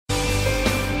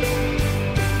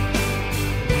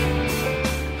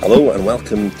Hello and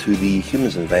welcome to the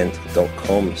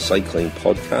humansinvent.com cycling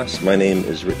podcast. My name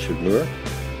is Richard Moore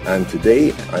and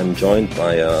today I'm joined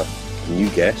by a new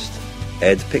guest,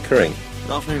 Ed Pickering.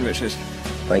 Good afternoon, Richard.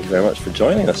 Thank you very much for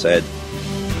joining us, Ed.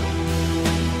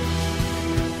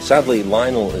 Sadly,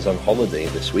 Lionel is on holiday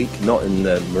this week, not in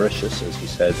Mauritius as he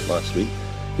said last week.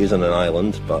 He's on an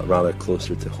island, but rather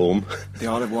closer to home. The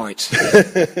Isle of Wight.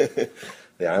 The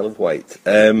Isle of Wight.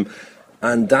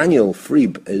 And Daniel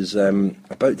Freeb is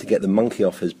about to get the monkey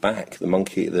off his back, the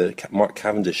Mark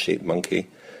Cavendish-shaped monkey,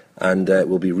 and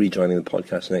will be rejoining the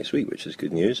podcast next week, which is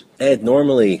good news. Ed,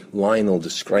 normally Lionel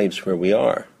describes where we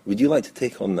are. Would you like to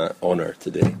take on that honour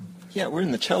today? Yeah, we're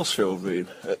in the Chelsfield room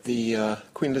at the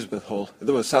Queen Elizabeth Hall,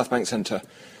 the South Bank Centre.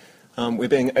 We're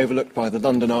being overlooked by the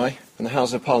London Eye and the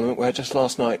House of Parliament, where just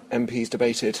last night MPs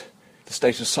debated the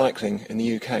state of cycling in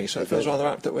the UK, so it feels rather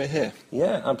apt that we're here.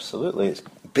 Yeah, absolutely. It's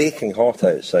baking hot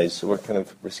outside, so we're kind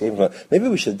of receiving that. Maybe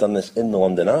we should have done this in the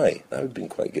London Eye. That would have been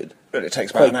quite good. But it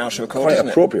takes about an hour to record, quite doesn't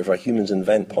it? Appropriate for a Humans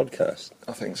Invent podcast.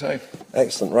 I think so.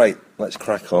 Excellent. Right, let's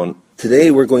crack on.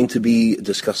 Today we're going to be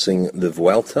discussing the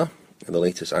Vuelta, the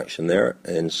latest action there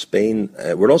in Spain.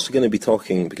 We're also going to be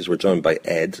talking, because we're joined by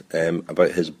Ed,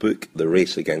 about his book, The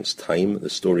Race Against Time, the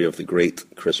story of the great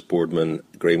Chris Bordman,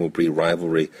 Graeme Obree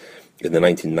rivalry in the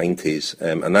 1990s.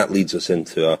 And that leads us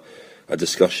into a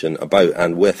discussion about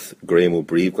and with Graeme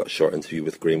Obree. We've got a short interview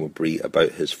with Graeme Obree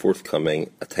about his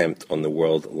forthcoming attempt on the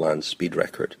world land speed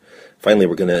record. Finally,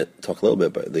 we're going to talk a little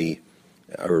bit about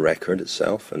our record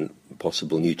itself and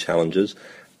possible new challenges.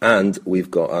 And we've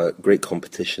got a great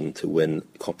competition to win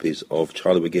copies of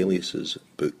Charlie Wigelius's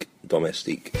book,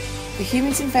 Domestique. The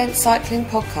Humans Invent Cycling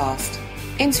Podcast.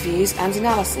 Interviews and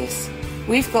analysis.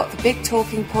 We've got the big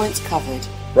talking points covered.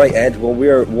 Right, Ed, well,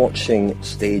 we're watching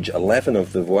stage 11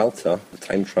 of the Vuelta, the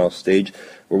time trial stage.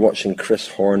 We're watching Chris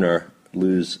Horner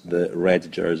lose the red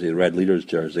leader's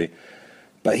jersey.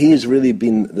 But he has really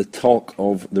been the talk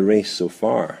of the race so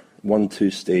far.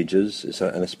 1-2 stages. It's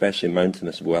an especially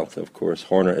mountainous Vuelta, of course.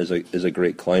 Horner is a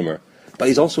great climber. But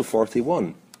he's also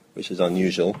 41, which is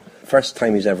unusual. First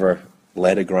time he's ever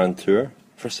led a Grand Tour.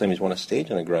 First time he's won a stage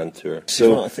in a Grand Tour.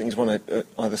 So I think he's won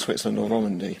either Switzerland or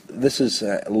Normandy. This is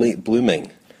late blooming.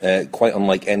 Quite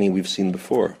unlike any we've seen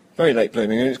before. Very late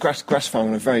blooming, and it's gratifying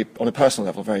on a personal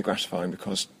level, very gratifying,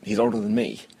 because he's older than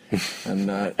me, and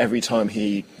every time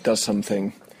he does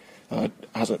something,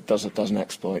 does an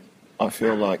exploit, I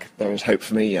feel like there is hope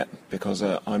for me yet, because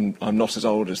I'm not as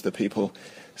old as the people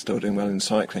still doing well in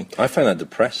cycling. I find that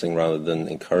depressing rather than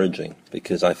encouraging,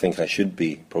 because I think I should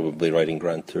be probably riding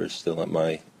Grand Tours still at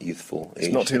my youthful age.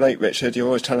 It's not too late, Richard. You're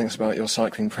always telling us about your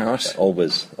cycling prowess.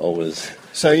 Always.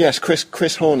 So yes,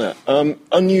 Chris Horner,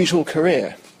 unusual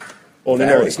career. All in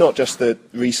all, it's not just the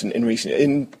recent.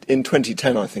 In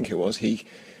 2010, I think it was. He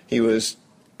was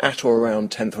at or around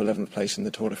 10th or 11th place in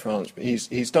the Tour de France. But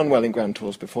he's done well in Grand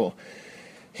Tours before.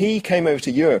 He came over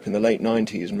to Europe in the late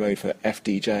 90s and rode for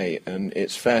FDJ, and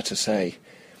it's fair to say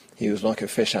he was like a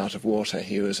fish out of water.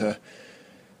 He was a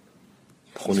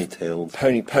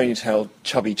ponytailed,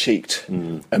 chubby-cheeked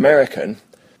American,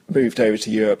 moved over to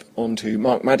Europe onto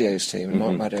Marc Madiot's team, and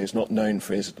Marc Madiot's not known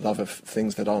for his love of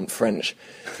things that aren't French.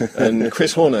 And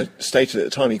Chris Horner stated at the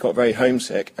time he got very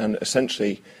homesick and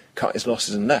essentially cut his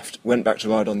losses and left, went back to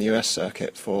ride on the US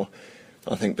circuit for,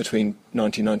 I think, between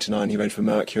 1999 he rode for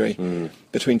Mercury.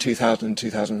 Between 2000 and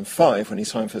 2005, when he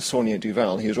signed for Saunier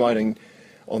Duval, he was riding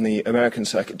on the American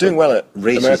circuit, doing well at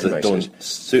races American that races. Don't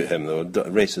suit him, though.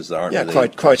 Races that aren't really... Yeah,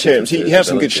 criteriums. He had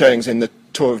some good showings in the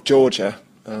Tour of Georgia,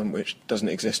 which doesn't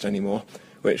exist anymore,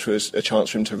 which was a chance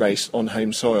for him to race on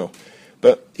home soil.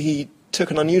 But he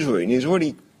took an unusual route, and he was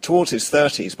already towards his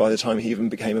 30s by the time he even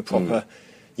became a proper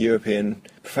European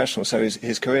professional. So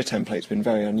his career template's been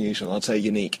very unusual, I'd say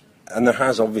unique. And there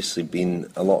has obviously been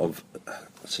a lot of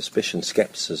suspicion,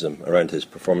 scepticism around his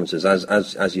performances,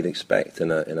 as you'd expect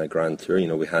in a Grand Tour. You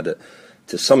know, we had it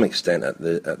to some extent at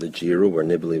the Giro, where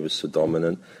Nibali was so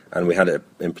dominant, and we had it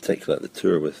in particular at the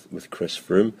Tour with Chris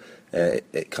Froome.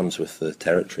 It comes with the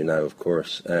territory now, of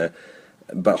course.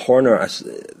 But Horner,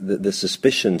 the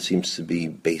suspicion seems to be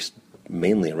based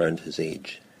mainly around his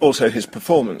age. Also his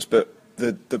performance, but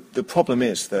the problem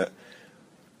is that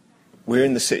we're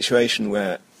in the situation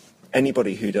where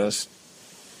anybody who does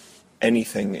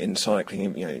anything in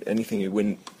cycling,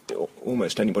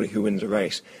 almost anybody who wins a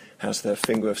race has their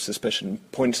finger of suspicion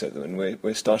pointed at them, and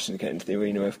we're starting to get into the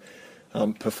arena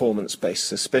of performance-based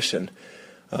suspicion.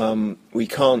 We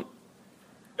can't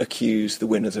accuse the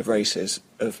winners of races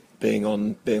of being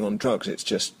on drugs.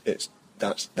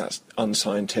 That's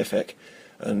unscientific,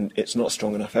 and it's not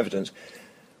strong enough evidence.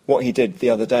 What he did the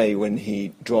other day when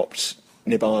he dropped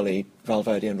Nibali,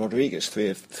 Valverde and Rodriguez, three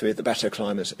of the better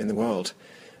climbers in the world.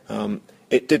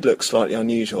 It did look slightly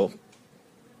unusual,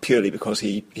 purely because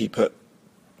he put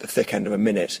the thick end of a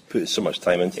minute. Put so much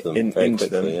time into them very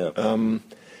quickly, yeah.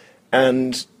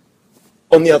 And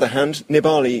on the other hand,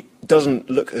 Nibali doesn't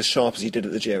look as sharp as he did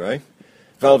at the Giro.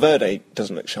 Valverde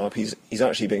doesn't look sharp. He's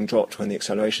actually being dropped when the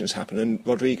accelerations happen. And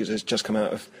Rodriguez has just come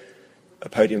out of a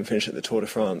podium finish at the Tour de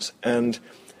France. And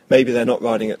maybe they're not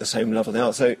riding at the same level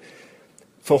now. So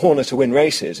for Horner to win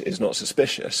races is not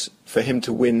suspicious. For him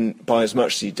to win by as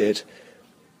much as he did,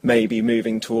 maybe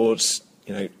moving towards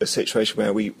a situation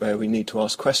where we need to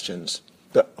ask questions.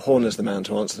 But Horner's the man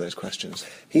to answer those questions.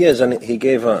 He is, and he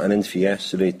gave an interview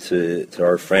yesterday to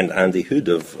our friend Andy Hood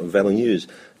of Velo News.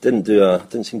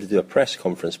 Didn't seem to do a press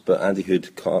conference, but Andy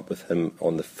Hood caught up with him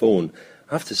on the phone.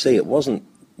 I have to say, it wasn't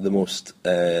the most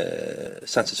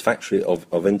satisfactory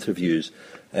of interviews.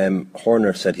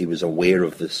 Horner said he was aware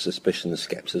of the suspicion, the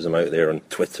scepticism out there on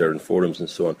Twitter and forums and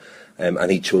so on,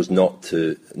 and he chose not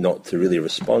to really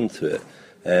respond to it.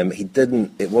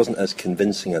 It wasn't as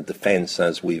convincing a defence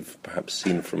as we've perhaps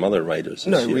seen from other riders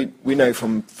this year. We know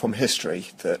from history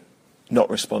that not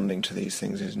responding to these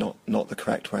things is not the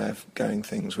correct way of going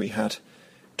things. We had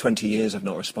 20 years of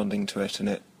not responding to it, and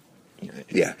it.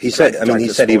 He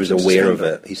said he was aware of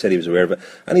it. He said he was aware of it,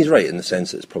 and he's right in the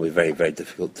sense that it's probably very, very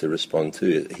difficult to respond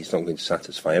to. He's not going to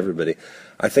satisfy everybody.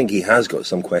 I think he has got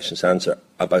some questions to answer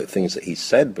about things that he's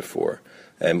said before.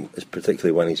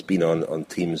 Particularly when he's been on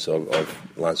teams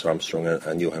of Lance Armstrong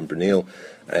and Johan Brunel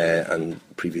and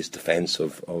previous defence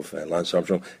of Lance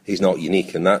Armstrong. He's not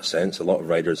unique in that sense. A lot of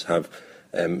riders have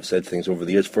said things over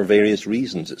the years for various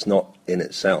reasons. It's not in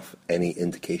itself any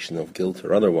indication of guilt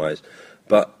or otherwise.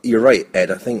 But you're right,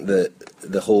 Ed. I think that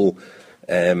the whole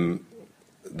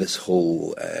this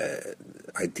whole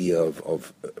idea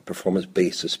of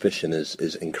performance-based suspicion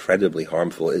is incredibly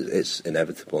harmful. It's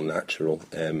inevitable and natural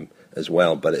as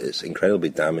well, but it's incredibly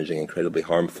damaging, incredibly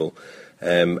harmful,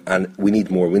 and we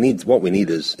need more. What we need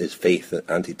is faith that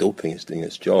anti-doping is doing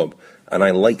its job, and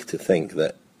I like to think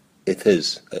that it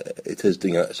is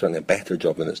doing certainly a better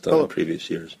job than it's done in previous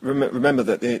years. Remember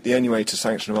that the only way to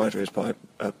sanction a rider is by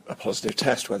a positive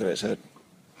test, whether it's an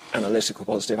analytical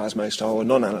positive, as most are, or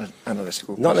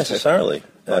non-analytical positive. Not necessarily.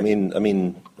 Right. I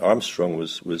mean, Armstrong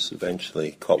was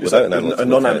eventually caught without an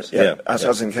analytical test.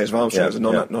 As in the case of Armstrong, it was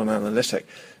non-analytic.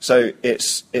 So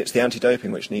it's the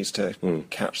anti-doping which needs to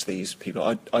catch these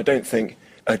people. I don't think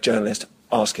a journalist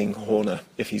asking Horner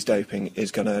if he's doping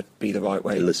is going to be the right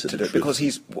way to do it,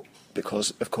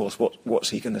 because of course what's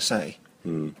he going to say?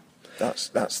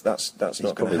 That's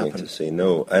not going to happen. To say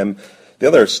no. The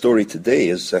other story today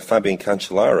is Fabian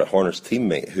Cancellara, Horner's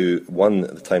teammate, who won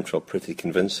the time trial pretty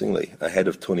convincingly ahead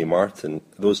of Tony Martin.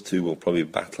 Those two will probably be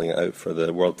battling it out for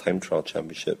the World Time Trial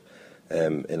Championship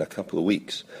in a couple of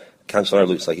weeks. Cancellara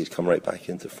looks like he's come right back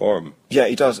into form. Yeah,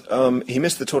 he does. He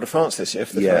missed the Tour de France this year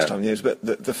for the first time in years, but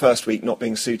the first week not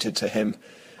being suited to him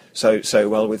so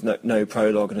well with no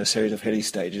prologue and a series of hilly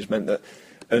stages meant that,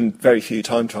 and very few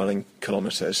time trialling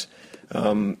kilometres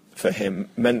for him,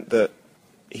 meant that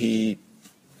he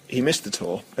missed the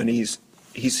Tour, and he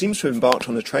seems to have embarked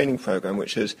on a training programme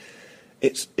which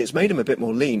it's made him a bit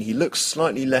more lean. He looks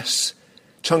slightly less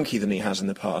chunky than he has in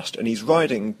the past, and he's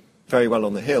riding very well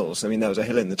on the hills. I mean, there was a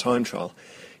hill in the time trial.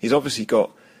 He's obviously got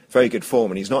very good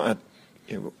form, and he's not had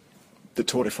the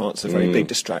Tour de France, a very big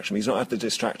distraction. He's not had the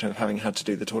distraction of having had to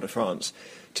do the Tour de France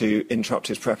to interrupt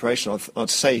his preparation. I'd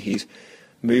say he's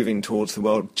moving towards the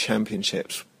World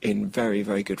Championships in very,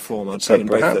 very good form. I'd say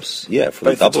perhaps,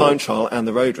 both the time trial and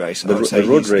the road race. The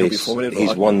road race,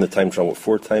 he's won the time trial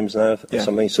 4 times now, or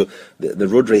something. So the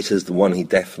road race is the one he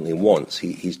definitely wants.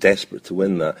 He's desperate to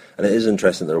win that. And it is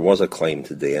interesting, there was a climb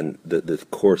today, and the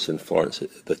course in Florence,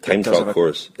 the time trial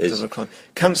course is...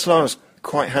 Cancellara's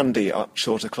quite handy up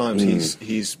shorter climbs.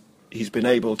 He's been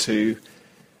able to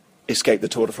escape the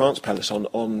Tour de France peloton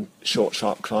on short,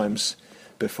 sharp climbs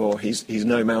before. He's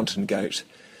no mountain goat.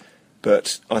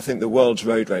 But I think the world's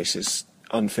road race is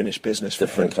unfinished business for him.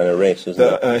 Different kind of race,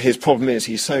 isn't it? His problem is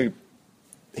he's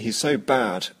so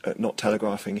bad at not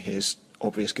telegraphing his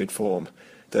obvious good form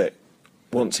that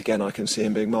once again I can see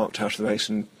him being marked out of the race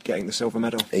and getting the silver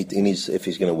medal. If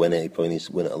he's going to win it, he probably needs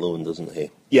to win it alone, doesn't he?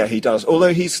 Yeah, he does.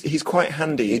 Although he's quite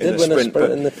handy. He did win a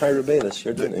sprint in the Paris-Roubaix this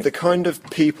year, didn't he? The kind of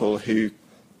people who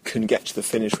can get to the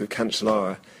finish with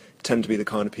Cancellara tend to be the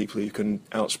kind of people who can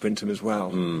outsprint him as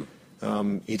well.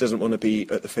 He doesn't want to be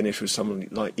at the finish with someone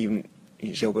like, even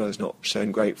Gilbert's not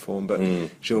shown great form, but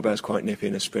Gilbert's quite nippy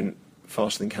in a sprint,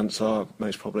 faster than Cancellara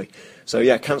most probably. So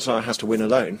yeah, Cancellara has to win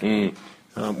alone.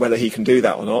 Whether he can do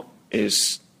that or not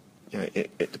is,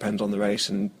 it depends on the race,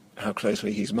 and how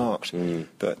closely he's marked.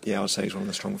 But yeah, I'd say he's one of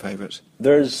the strong favourites.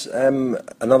 There's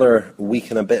another week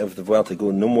and a bit of the Vuelta to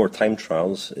go. No more time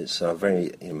trials. It's a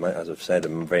very, as I've said, a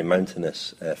very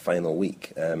mountainous final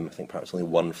week. I think perhaps only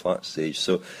one flat stage.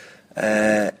 So,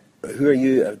 who are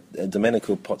you?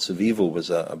 Domenico Pozzovivo was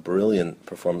a brilliant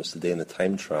performance today in the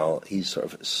time trial. He's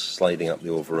sort of sliding up the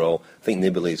overall. I think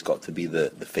Nibali's got to be the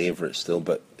favourite still,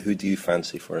 but who do you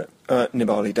fancy for it?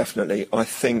 Nibali, definitely. I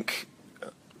think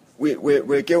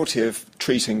we're guilty of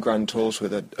treating Grand Tours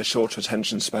with a shorter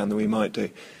attention span than we might do.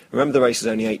 Remember, the race is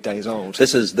only 8 days old.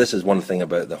 This is one thing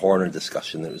about the Horner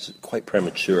discussion that was quite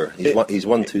premature. He's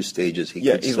won 2 stages. He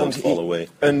could still fall away.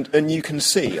 And you can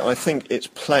see, I think it's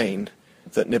plain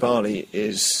that Nibali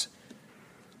is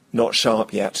not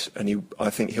sharp yet, and I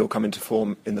think he'll come into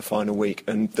form in the final week.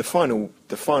 And the final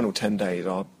 10 days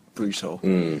are brutal.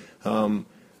 Horner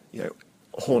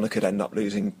could end up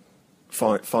losing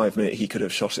 5 minutes. He could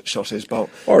have shot his bolt,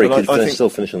 or he could still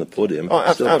finish on the podium. Oh,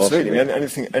 absolutely.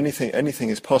 Anything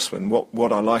is possible. And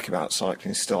what I like about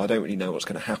cycling is still I don't really know what's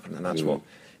going to happen, and that's what.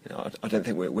 I don't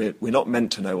think we're not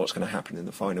meant to know what's going to happen in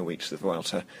the final weeks of the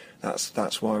Vuelta.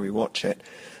 That's why we watch it.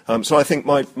 So I think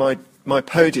my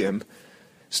podium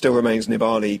still remains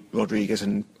Nibali, Rodriguez,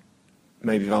 and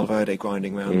maybe Valverde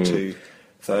grinding round to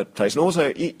third place. And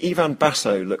also Ivan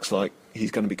Basso looks like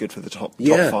he's going to be good for the top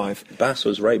 5.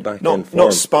 Basso's right back in form.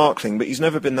 Not sparkling, but he's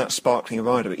never been that sparkling a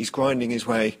rider. But he's grinding his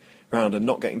way round and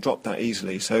not getting dropped that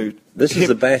easily. So this is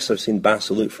the best I've seen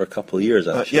Basso look for a couple of years,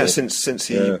 actually. Since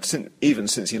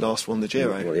he last won the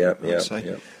Giro.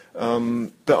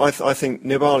 Well, but I think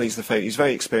Nibali's the favourite. He's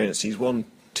very experienced. He's won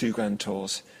 2 Grand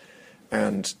Tours,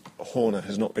 and Horner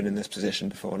has not been in this position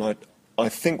before. And I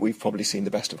think we've probably seen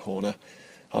the best of Horner.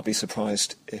 I'll be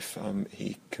surprised if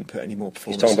he can put any more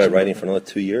performance. He's talking about riding for another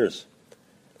 2 years.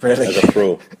 Really? As a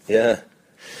pro. Yeah.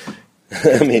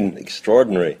 I mean,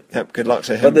 extraordinary. Yep, good luck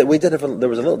to him. But there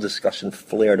was a little discussion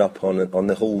flared up on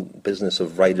the whole business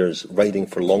of riders riding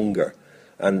for longer.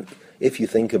 And if you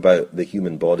think about the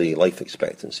human body life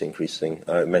expectancy increasing,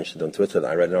 I mentioned on Twitter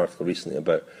that I read an article recently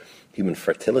about human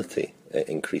fertility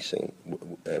increasing,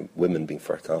 women being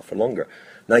fertile for longer.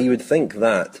 Now, you would think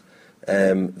that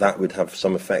that would have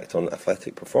some effect on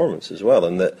athletic performance as well,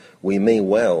 and that we may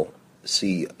well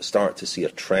start to see a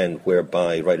trend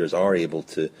whereby riders are able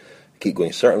to keep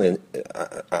going, certainly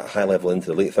at a high level into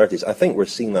the late 30s. I think we're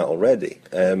seeing that already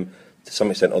to some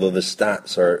extent, although the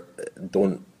stats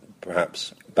don't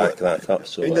perhaps back that up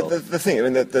so well.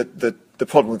 The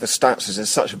problem with the stats is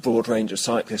there's such a broad range of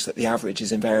cyclists that the average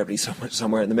is invariably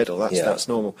somewhere in the middle. That's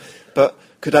normal. But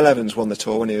Cadel Evans won the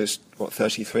Tour when he was,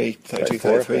 33,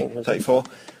 32, 34.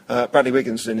 Bradley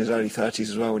Wiggins was in his early 30s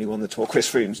as well when he won the Tour. Chris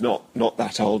Froome's not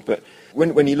that old, but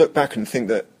when you look back and think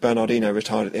that Bernardino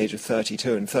retired at the age of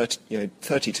 32, and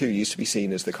 32 used to be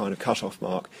seen as the kind of cut-off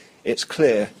mark, it's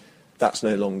clear that's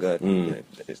no longer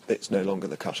it's no longer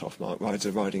the cut-off mark. Riders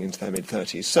are riding into their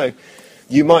mid-30s. So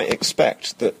you might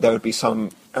expect that there would be some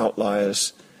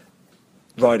outliers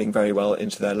riding very well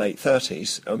into their late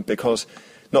 30s, because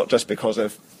not just because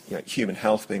of human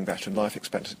health being better and life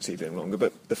expectancy being longer,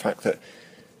 but the fact that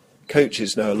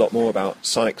coaches know a lot more about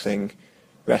cycling,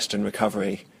 rest and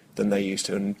recovery than they used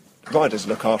to, and riders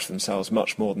look after themselves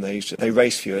much more than they used to. They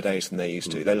race fewer days than they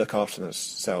used to. They look after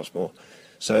themselves more.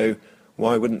 So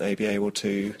why wouldn't they be able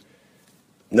to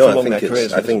prolong their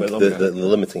careers? I think the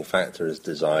limiting factor is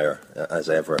desire, as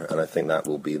ever, and I think that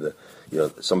will be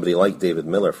somebody like David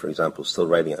Miller, for example, still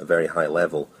riding at a very high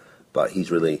level, but he's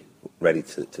really ready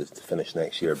to finish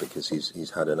next year because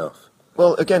he's had enough.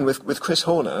 Well, again, with Chris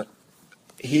Horner,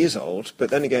 he is old, but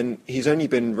then again, he's only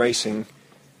been racing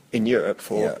in Europe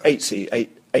for 8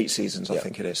 seasons, I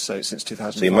think it is, so since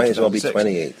 2005. So he might as well be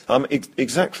 28.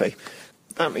 Exactly.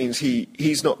 That means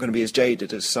he's not going to be as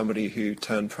jaded as somebody who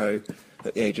turned pro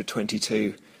at the age of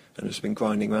 22 and has been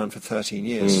grinding around for 13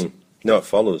 years. No, it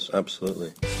follows,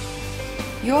 absolutely.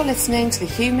 You're listening to the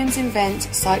Humans Invent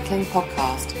Cycling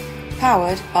podcast,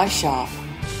 powered by Sharp.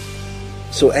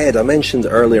 So Ed, I mentioned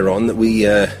earlier on that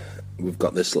we've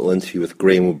got this little interview with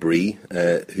Graeme Obree,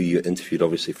 who you interviewed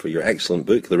obviously for your excellent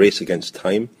book, The Race Against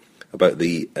Time, about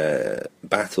the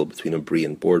battle between Obree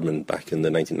and Bordman back in the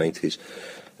 1990s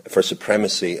for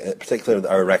supremacy, particularly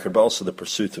our record, but also the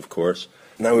pursuit, of course.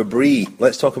 Now, Obree,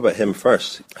 let's talk about him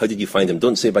first. How did you find him?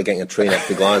 Don't say by getting a train up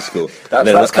to Glasgow and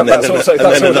then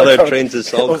another train to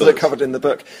Saltcoats. Also covered in the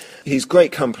book. He's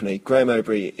great company. Graeme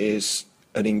Obree is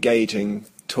an engaging,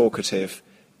 talkative,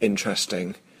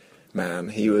 interesting man.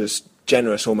 He was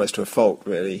generous almost to a fault,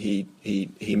 really.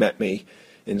 He met me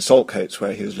in Saltcoats,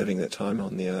 where he was living at the time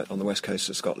on the west coast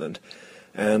of Scotland,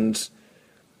 and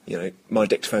my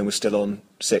dictaphone was still on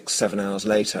 6-7 hours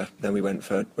later. Then we went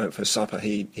for supper.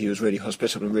 He was really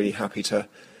hospitable and really happy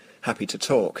to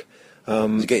talk.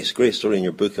 It's a great story in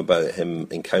your book about him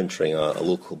encountering a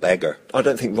local beggar. I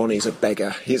don't think Ronnie's a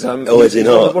beggar. He's is he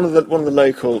not? One of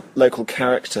the local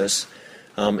characters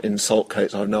in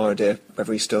Saltcoats. I have no idea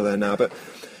whether he's still there now. But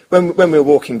when we were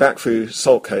walking back through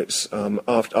Saltcoats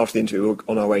after the interview, we were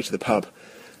on our way to the pub.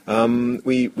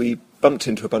 We bumped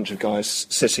into a bunch of guys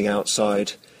sitting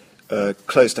outside a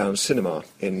closed down cinema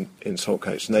in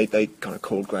Saltcoats, and they kind of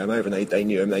called Graeme over, and they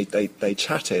knew him. They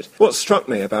chatted. What struck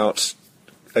me about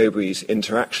Obree's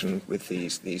interaction with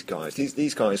these guys.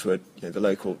 These guys were the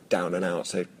local down and outs,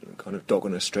 so kind of dog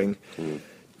on a string,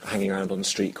 hanging around on the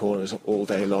street corners all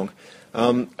day long.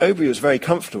 Obree was very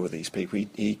comfortable with these people.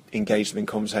 He engaged them in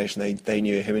conversation. They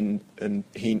knew him and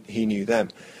he knew them.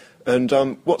 And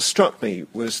what struck me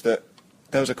was that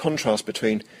there was a contrast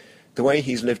between the way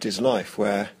he's lived his life,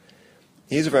 where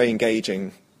he's a very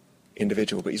engaging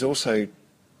individual, but he's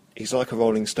like a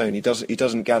rolling stone. He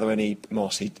doesn't gather any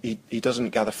moss. He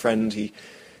doesn't gather friends. He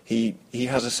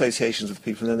has associations with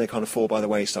people, and then they kind of fall by the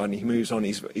wayside, and he moves on.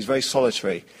 He's very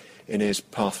solitary in his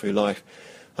path through life.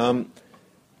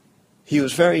 He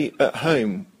was very at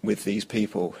home with these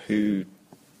people who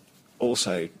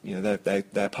also,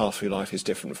 their path through life is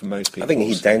different from most people. I think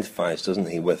he identifies, doesn't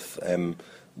he, with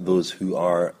those who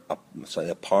are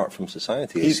slightly apart from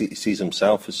society. He sees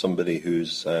himself as somebody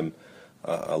who's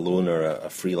a loner, a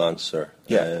freelancer.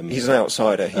 Yeah, he's an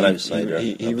outsider.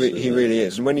 He really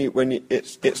is. And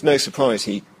it's no surprise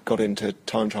he got into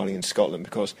time trialling in Scotland,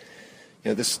 because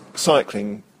this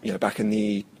cycling back in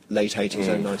the late 80s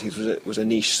and 90s was a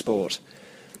niche sport.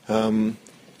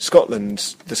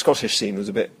 Scotland, the Scottish scene was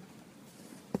a bit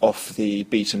off the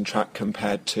beaten track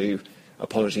compared to,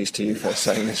 apologies to you for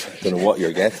saying this. I don't know what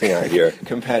you're getting at here.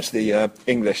 Compared to the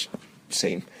English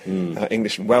scene,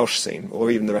 English and Welsh scene, or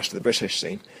even the rest of the British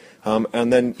scene.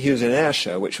 And then he was in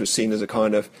Ayrshire, which was seen as a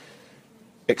kind of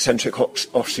eccentric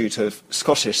offshoot of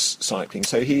Scottish cycling.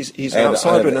 So he's an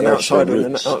outsider and an outsider and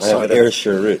an outsider.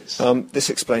 Ayrshire roots. This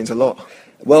explains a lot.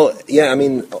 Well, yeah, I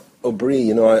mean,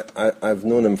 Obree, I've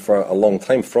known him for a long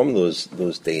time, from those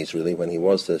days, really, when he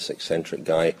was this eccentric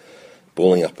guy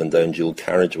bowling up and down dual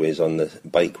carriageways on the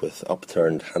bike with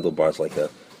upturned handlebars, like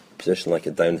a position like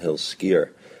a downhill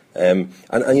skier. And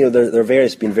there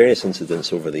have been various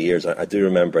incidents over the years. I do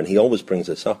remember, and he always brings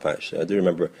this up, actually, I do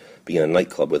remember being in a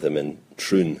nightclub with him in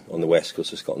Troon on the west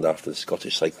coast of Scotland after the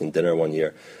Scottish cycling dinner one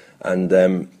year,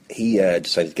 and he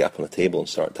decided to get up on a table and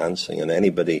start dancing, and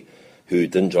anybody who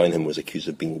didn't join him was accused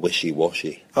of being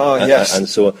wishy-washy. Oh, yes. And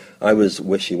so I was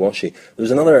wishy-washy. There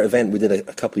was another event we did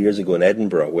a couple of years ago in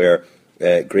Edinburgh where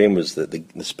Graeme was the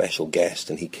special guest,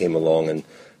 and he came along and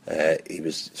he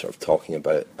was sort of talking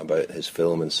about his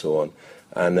film and so on.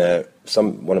 And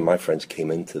one of my friends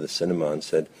came into the cinema and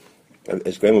said,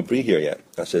 "Is Graeme Obree here yet?"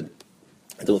 I said,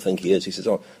 "I don't think he is." He says,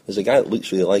 "Oh, there's a guy that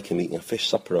looks really like him eating a fish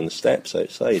supper on the steps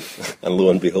outside." And lo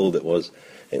and behold, it was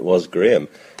Graeme.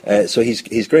 So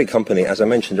he's great company. As I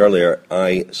mentioned earlier,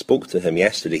 I spoke to him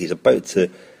yesterday. He's about to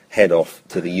head off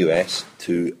to the US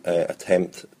to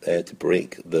attempt to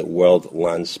break the world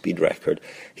land speed record.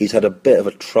 He's had a bit of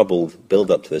a troubled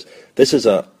build-up to this. This is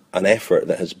an effort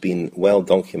that has been well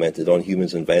documented on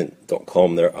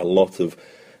humansinvent.com. There are a lot of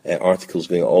articles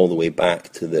going all the way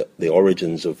back to the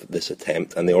origins of this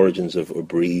attempt and the origins of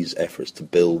Obree's efforts to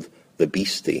build the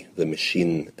beastie, the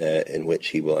machine in which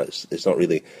he will... It's not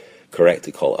really correct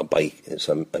to call it a bike. It's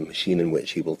a machine in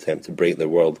which he will attempt to break the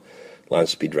world land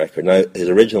speed record. Now, his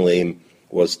original aim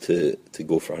was to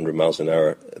go for 100 miles an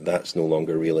hour. That's no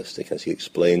longer realistic, as he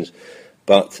explains.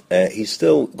 But he's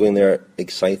still going there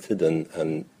excited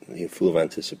and full of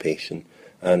anticipation,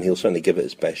 and he'll certainly give it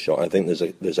his best shot. I think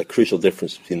there's a crucial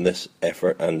difference between this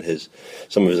effort and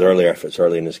some of his earlier efforts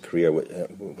early in his career,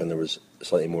 when there was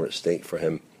slightly more at stake for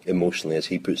him emotionally, as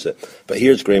he puts it. But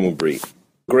here's Graeme Obree.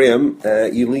 Graeme,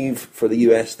 you leave for the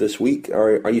US this week.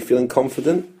 Are you feeling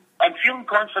confident? I'm feeling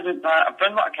confident that I've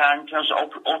done what I can in terms of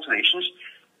alterations,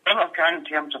 done what I can in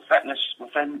terms of fitness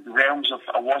within the realms of...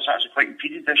 I was actually quite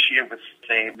impeded this year with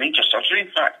major surgery,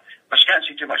 in fact. But I can't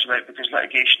say too much about it because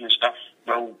litigation and stuff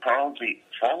will probably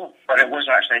follow. But it was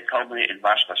actually a culminated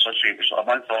vascular surgery, which was a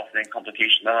month off and then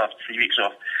complication after 3 weeks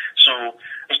off. So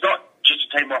it's not just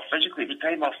a time off physically, it's a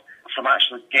time off from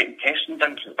actually getting testing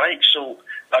done to the bike. So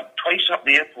twice up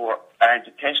the airport and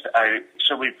to test it out.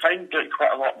 So we found out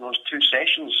quite a lot in those 2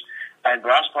 sessions. And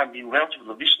the last one being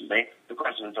relatively recently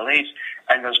because of the delays.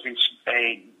 And there's been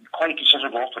quite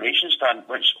considerable alterations done,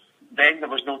 which then there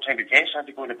was no time to test. I had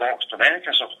to go in the box to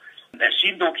Venica. So it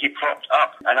seemed okay propped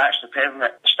up and actually pedaling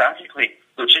it statically.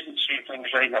 which isn't the same thing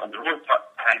as riding it on the road,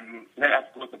 but now I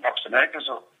have to go to the Bucks America,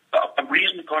 so but I'm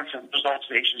reasonably confident those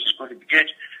alterations is going to be good,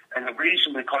 and I'm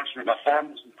reasonably confident my form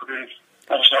has improved.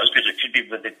 Obviously not as good as it could be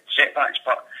with the setbacks,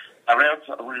 but a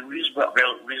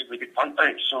reasonably good punt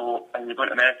out, so I'm going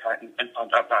to America and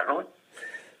punt up that road.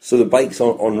 So the bike's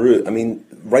en route. I mean,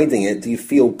 riding it, do you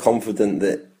feel confident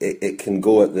that it can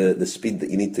go at the speed that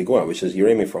you need to go at, which is you're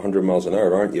aiming for 100 miles an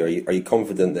hour, aren't you? Are you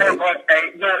confident that... No,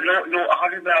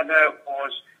 100 miles an hour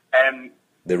was...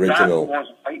 the original... That was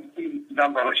a bike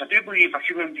number, which I do believe a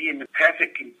human being with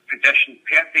perfect condition,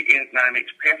 perfect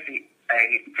aerodynamics, perfect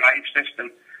drive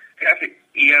system, perfect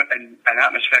air and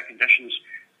atmospheric conditions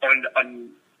on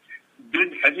doing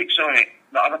the physics on it.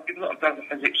 The other people that have done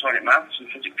the physics on it, maths and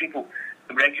physics people,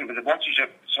 reckon with the wattage that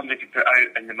somebody could put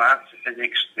out in the maths, the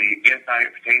physics, the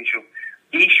aerodynamic potential,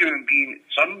 each human being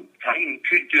some time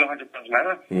could do 100 miles an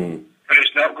hour, but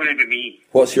it's not going to be me.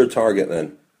 What's your target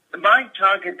then? My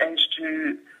target is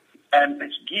to,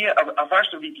 it's gear, I've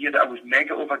actually geared that I was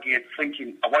mega overgeared,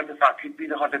 thinking, I wonder if I could be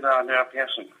the 100 mile an hour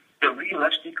person. But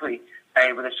realistically,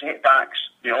 with the setbacks,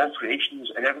 the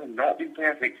alterations and everything not being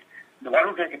perfect, the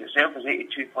world record itself is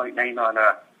 82.9 mile an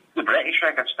hour. The British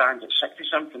record stands at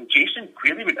 60-something. Jason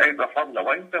Queally went out with a Formula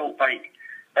 1 built bike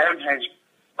on his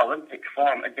Olympic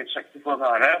form and did 64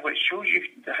 mile an hour, which shows you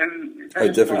how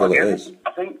difficult it is.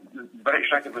 I think the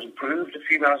British record was improved a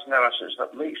few miles an hour, so it's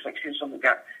like late 60s, something like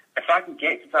that. If I can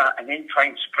get to that and then try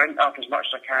and sprint up as much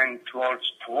as I can towards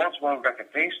world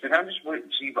record pace, then I'll just wait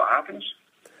and see what happens.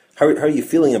 How are you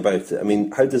feeling about it? I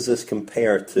mean, how does this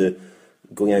compare to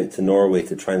going out to Norway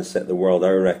to try and set the world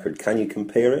hour record? Can you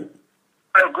compare it?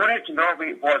 Well, going out to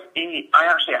Norway was I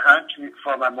actually had to,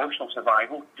 for my emotional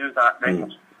survival, do that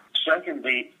record.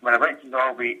 Secondly, when I went to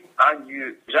Norway, I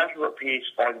knew exactly what pace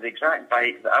on the exact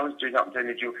bike that I was doing up and down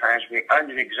the Joe Casway. I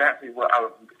knew exactly what I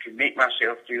could make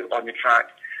myself do on the track.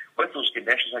 With those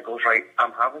conditions, I goes, right,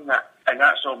 I'm having that. And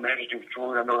that's all measured and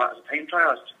controlled, and I know that as a time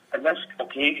trialist. And this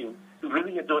occasion,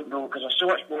 really I don't know, because there's so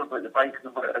much more about the bike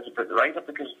than what it is about the rider,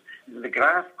 because the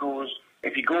graph goes,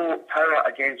 if you go power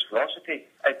against velocity,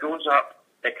 it goes up,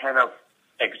 it kind of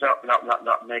eggs up and up and up and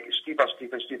up, and then it gets steeper,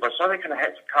 steeper, steeper. So it kind of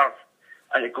hits a curve,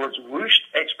 and it goes whoosh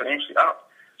exponentially up.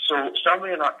 So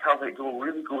somewhere in that curve, it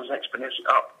really goes exponentially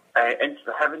up into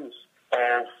the heavens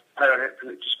of power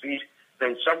output to speed.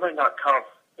 Then somewhere in that curve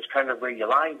is kind of where you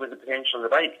lie with the potential of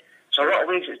the bike. So a lot of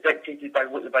ways it's dictated by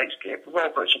what the bike's capable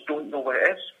of, but I don't know what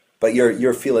it is. But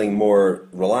you're feeling more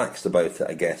relaxed about it,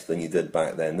 I guess, than you did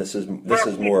back then. This is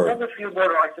more. I never feel more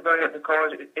relaxed about it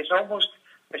because it's almost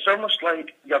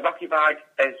like your lucky bag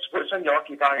is what's in your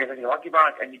lucky bag is in your lucky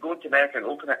bag, and you go to America and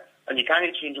open it, and you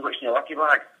can't change what's in your lucky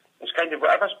bag. It's kind of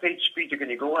whatever speed you're going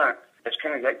to go at. It's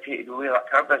kind of dictated the way that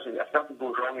curve is. And if nothing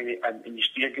goes wrong and you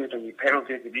steer good and you pedal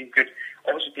good and you good,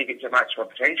 obviously take it to maximum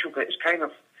potential. But it's kind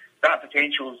of that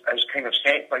potential is kind of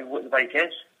set by what the bike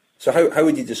is. So how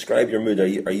would you describe your mood? Are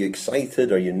you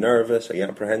excited? Are you nervous? Are you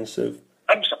apprehensive?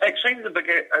 I'm excited to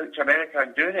get out to America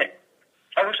and doing it.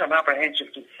 Obviously, I'm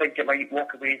apprehensive to think I might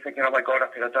walk away thinking, oh my God, I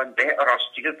could have done better, or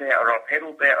steered better, or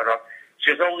pedaled better, or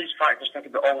so there's all these factors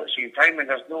thinking about all at the same time, and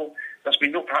there's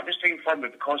been no practice time for me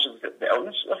because of the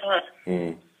illness that I've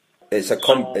had. It's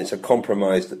a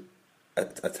compromised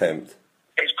attempt.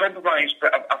 It's compromised,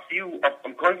 but I feel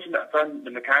I'm confident I've done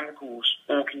the mechanicals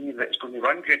okay, that it's going to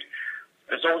run good.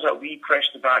 There's always that wee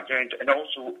question in the background, and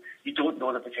also you don't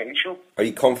know the potential. Are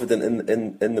you confident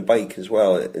in the bike as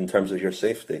well in terms of your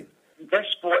safety? This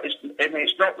sport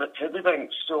it's not the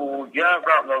tiddlywinks, so yeah,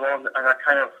 rattling along in a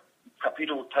kind of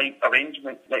torpedo type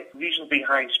arrangement, like reasonably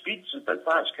high speeds, but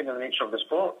that's kind of the nature of the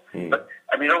sport. But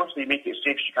I mean, obviously, make it as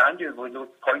safe as you can do with no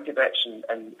pointy bits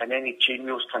and any chain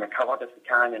wheels kind of covered if you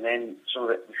can, and then so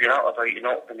that if you're out about, you're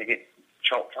not going to get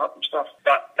chopped up and stuff.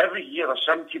 But every year there's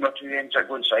some team or two ends that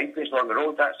going sideways along the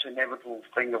road. That's the inevitable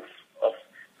thing of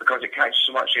because it catches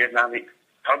so much aerodynamic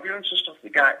turbulence and stuff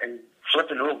like that, and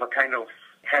flipping over kind of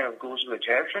goes with the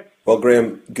territory. Well,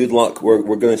 Graeme, good luck. We're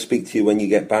going to speak to you when you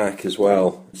get back as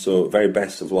well. So very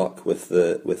best of luck with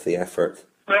the effort.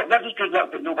 Well, that is good luck,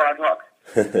 but no bad luck.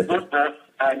 both,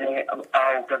 and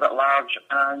I'll give it large.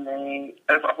 And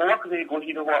if I walk away and go,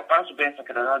 you know what, that's the best I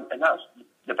could have done, and that's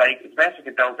the bike. It's the best I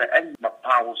could build it in my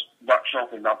pal's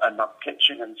workshop and my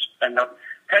kitchen, and I've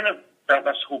kind of built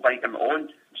this whole bike on my own.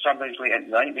 Sometimes late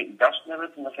into the night, making dust and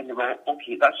everything. I think, well,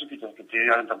 okay, that's as good as I could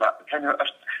do under that.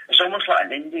 It's almost like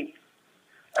an indie.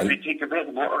 If you take a bit of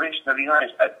the motor race, and I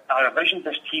realised I envisioned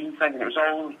this team thing, and we're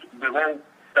all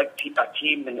a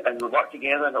team, and we work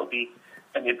together, and it'll be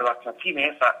like a team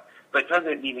effort. But it turned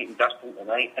out me making dust into the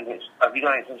night, and I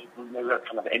realised this is now a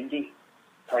kind of indie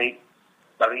type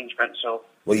arrangement. So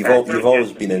Well, you've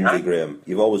always been indie, Graeme.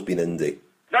 You've always been indie.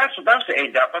 That's the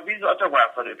end up. I mean, I don't want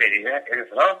to put it very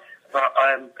anything else. But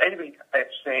anyway,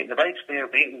 it's the bike's there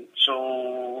waiting,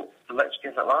 so let's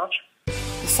give it large.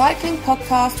 The Cycling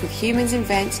Podcast with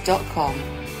humansinvent.com.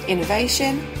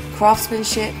 Innovation,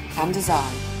 craftsmanship and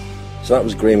design. So that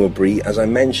was Graeme Obree. As I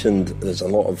mentioned, there's a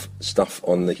lot of stuff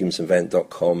on the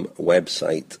humansinvent.com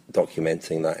website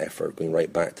documenting that effort, going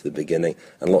right back to the beginning,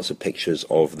 and lots of pictures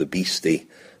of the Beastie,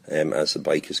 as the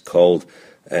bike is called,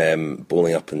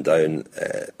 bowling up and down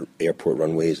airport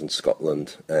runways in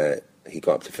Scotland. He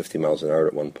got up to 50 miles an hour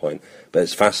at one point. But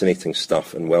it's fascinating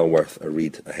stuff and well worth a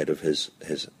read ahead of his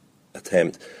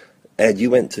attempt. Ed,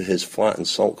 you went to his flat in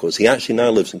Saltcoats. He actually now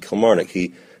lives in Kilmarnock.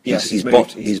 He's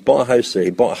bought a house there. He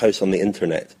bought a house on the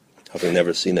internet, having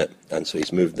never seen it, and so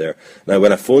he's moved there. Now,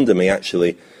 when I phoned him, he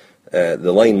actually,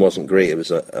 the line wasn't great. It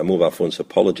was a mobile phone, so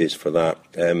apologies for that.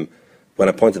 When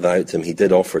I pointed that out to him, he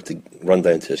did offer to run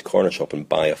down to his corner shop and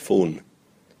buy a phone,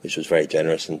 which was very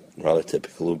generous and rather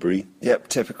typical Obree. Yep,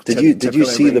 typical. Did you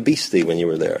see the Beastie when you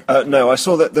were there? No, I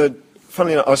saw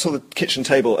funnily enough, I saw the kitchen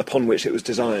table upon which it was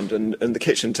designed, and the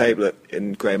kitchen table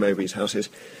in Graeme Obree's house is.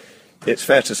 It's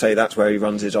fair to say that's where he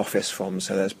runs his office from.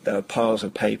 So there are piles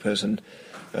of papers and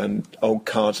old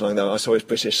cards like that. I saw his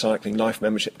British Cycling Life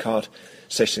membership card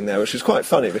sitting there, which was quite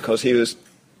funny because he was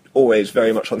always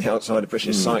very much on the outside of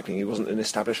British cycling. He wasn't an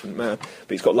establishment man, but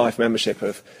he's got life membership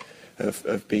of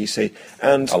BC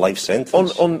and a life sentence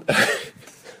on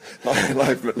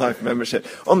life membership.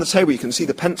 On the table, you can see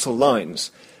the pencil lines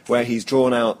where he's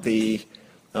drawn out the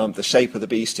shape of the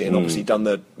Beastie and obviously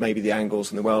done maybe the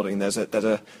angles and the welding. There's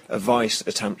a vice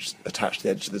attached to the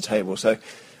edge of the table. So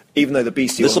even though the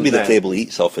Beastie this will be there, the table he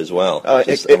eats off as well.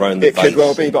 Around the vice. Could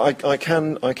well be, but I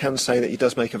can say that he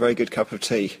does make a very good cup of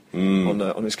tea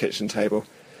on his kitchen table.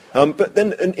 But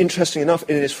then, interestingly enough,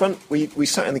 in his front, we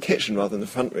sat in the kitchen rather than the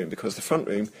front room, because the front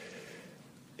room,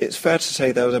 it's fair to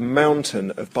say there was a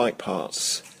mountain of bike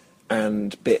parts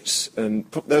and bits, and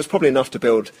there was probably enough to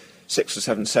build 6 or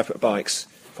 7 separate bikes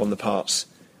from the parts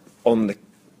on the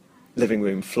living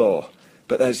room floor.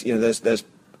 But there's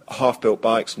half-built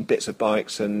bikes and bits of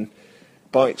bikes and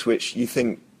bikes which you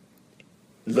think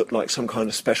look like some kind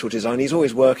of special design. He's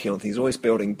always working on things. He's always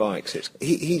building bikes.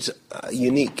 He's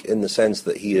unique in the sense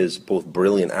that he is both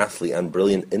brilliant athlete and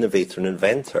brilliant innovator and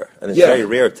inventor. And it's very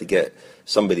rare to get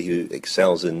somebody who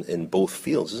excels in both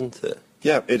fields, isn't it?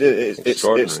 Yeah, it is.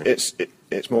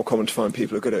 It's more common to find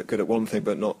people who are good at one thing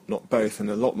but not both, and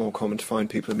a lot more common to find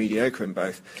people who are mediocre in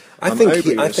both. I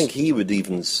think he would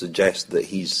even suggest that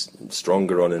he's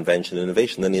stronger on invention and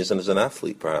innovation than he is as an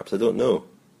athlete, perhaps. I don't know.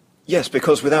 Yes,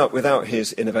 because without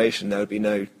his innovation, there would be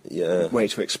no way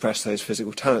to express those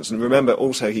physical talents. And remember,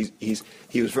 also, he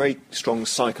was very strong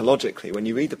psychologically. When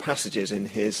you read the passages in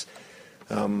his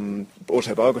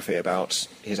autobiography about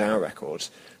his hour records,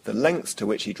 the lengths to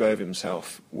which he drove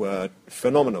himself were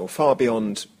phenomenal, far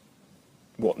beyond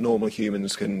what normal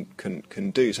humans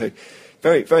can do. So,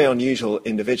 very very unusual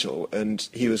individual, and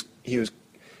he was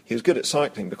good at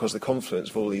cycling because of the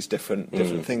confluence of all these different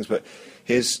things. But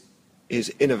his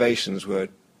innovations were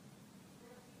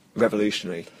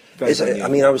revolutionary.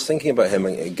 I was thinking about him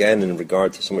again in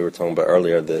regard to something we were talking about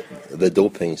earlier, the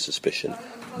doping suspicion.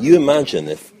 You imagine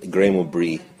if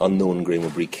unknown Graeme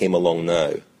Obree, came along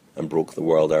now and broke the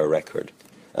world hour record,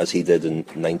 as he did in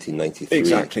 1993.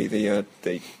 Exactly,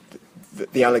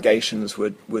 the allegations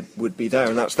would be there,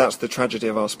 and that's the tragedy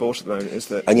of our sport at the moment. Is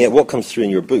that? And yet, what comes through in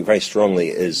your book very strongly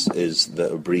is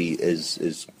that Obree is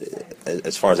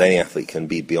as far as any athlete can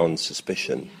be, beyond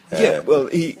suspicion. Well,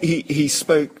 he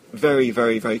spoke very,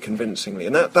 very, very convincingly,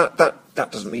 and that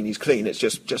doesn't mean he's clean. It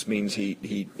just means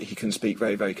he can speak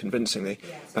very, very convincingly.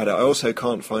 But I also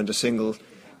can't find a single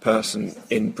person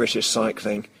in British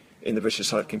cycling, in the British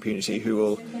cycling community, who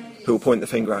will point the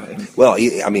finger at him. Well,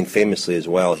 famously as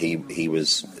well, he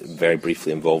was very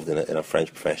briefly involved in a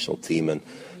French professional team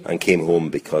and came home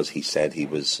because he said he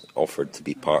was offered to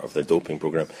be part of their doping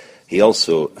programme. He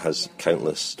also has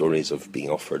countless stories of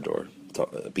being offered or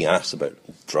being asked about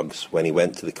drugs when he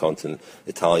went to the continent.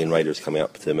 Italian riders coming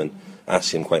up to him and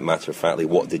asking him quite matter-of-factly,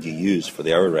 what did you use for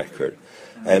the hour record?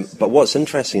 But what's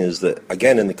interesting is that,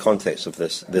 again, in the context of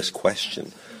this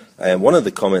question, one of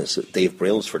the comments that Dave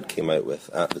Brailsford came out with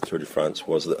at the Tour de France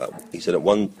was that he said at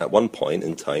one point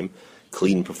in time,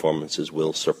 clean performances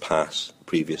will surpass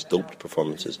previous doped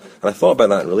performances. And I thought about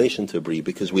that in relation to Obree,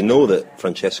 because we know that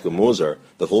Francesco Moser,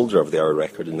 the holder of the hour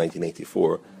record in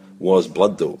 1984, was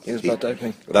blood doped. He was blood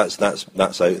doping. That's out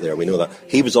there. We know that.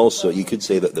 He was also, you could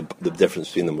say that the difference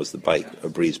between them was the bike.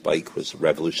 Obree's bike was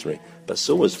revolutionary, but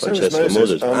so was Francesco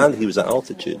Moser's, and he was at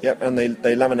altitude. Yep, and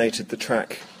they laminated the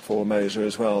track for Moser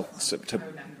as well, to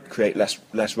create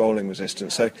less rolling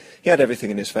resistance. So he had everything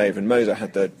in his favour, and Moser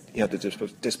had the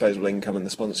disposable income and the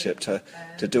sponsorship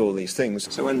to do all these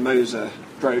things. So when Moser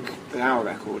broke the hour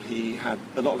record, he had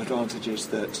a lot of advantages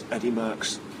that Eddie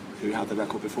Merckx, who had the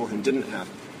record before him, didn't have.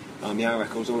 The hour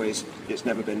record's it's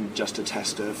never been just a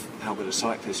test of how good a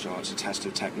cyclist you are, it's a test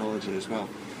of technology as well.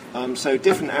 So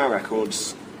different hour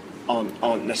records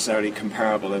aren't necessarily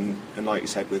comparable, and like you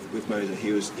said, with Moser,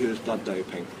 he was blood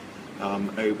doping.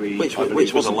 Obree,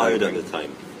 which was allowed at the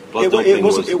time. Blood doping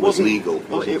was legal.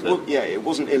 It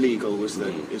wasn't illegal.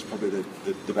 Is probably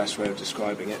the best way of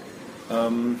describing it.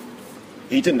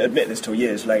 He didn't admit this till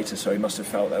years later, so he must have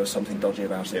felt there was something dodgy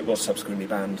about it. It was subsequently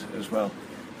banned as well.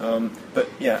 But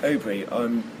yeah, Obree,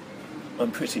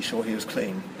 I'm pretty sure he was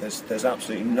clean. There's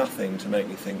absolutely nothing to make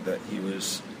me think that he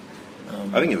was.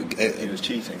 I think he was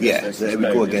cheating. Yeah, it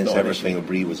would go against everything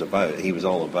Obree was about. He was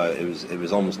all about. It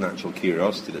was almost natural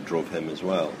curiosity that drove him as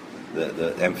well.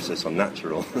 The emphasis on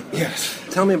natural. Yes.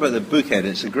 Tell me about the book, Ed.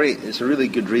 It's a really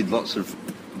good read. Lots of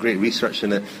great research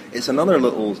in it. It's another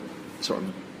little sort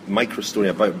of micro story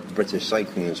about British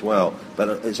cycling as well,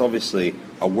 but it's obviously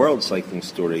a world cycling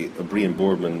story. Obree and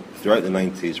Bordman throughout the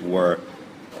 90s were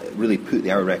really put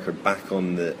the hour record back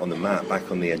on the map,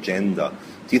 back on the agenda.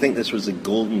 Do you think this was a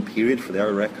golden period for the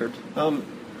hour record?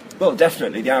 Well,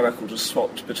 definitely. The hour record was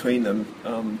swapped between them,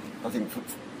 I think,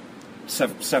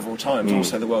 several times.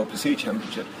 Also, the World Pursuit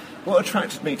Championship. What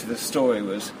attracted me to this story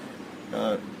was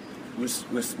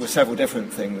several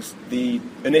different things. The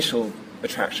initial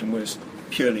attraction was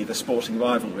purely the sporting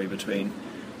rivalry between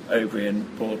Obree and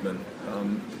Bordman.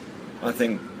 I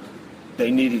think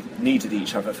they needed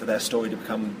each other for their story to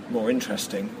become more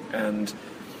interesting, and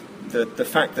the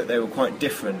fact that they were quite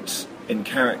different in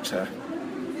character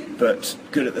but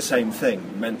good at the same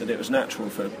thing meant that it was natural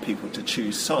for people to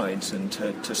choose sides and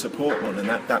to support one, and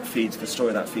that feeds the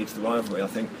story, that feeds the rivalry. I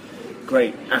think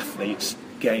great athletes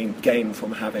gain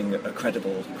from having a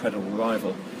credible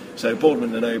rival. So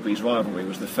Bordman and Obree's rivalry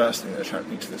was the first thing that attracted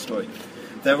me to the story.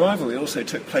 Their rivalry also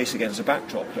took place against a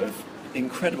backdrop of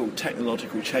incredible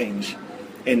technological change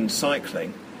in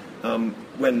cycling.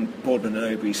 When Bordman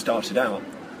and Obree started out,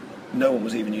 no one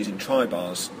was even using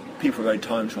tri-bars. People rode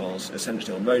time trials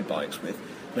essentially on road bikes with,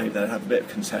 maybe they'd have a bit of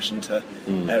concession to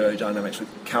aerodynamics with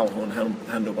cowhorn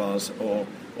handlebars or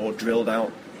drilled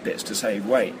out bits to save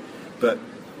weight. But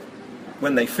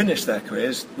when they finished their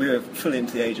careers, we were fully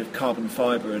into the age of carbon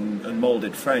fibre and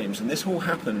moulded frames, and this all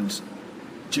happened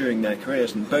during their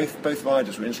careers, and both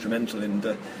riders were instrumental in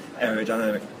the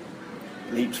aerodynamic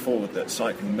leaps forward that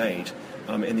cycling made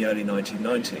in the early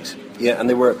 1990s. Yeah, and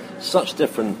they were such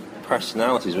different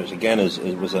personalities, which again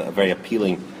was a very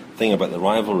appealing thing about the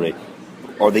rivalry,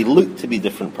 or they looked to be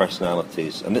different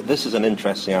personalities, and this is an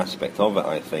interesting aspect of it,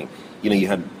 I think. You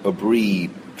had Obree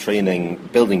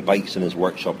building bikes in his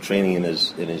workshop, training in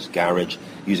his garage,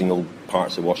 using old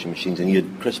parts of washing machines, and you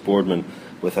had Chris Bordman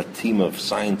with a team of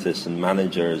scientists and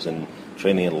managers and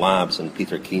training in labs, and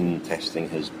Peter Keane testing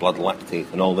his blood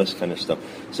lactate and all this kind of stuff.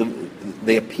 So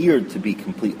they appeared to be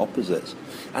complete opposites.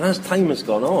 And as time has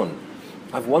gone on,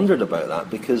 I've wondered about that,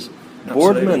 because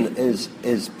Absolutely. Bordman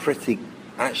is pretty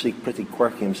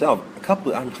quirky himself. A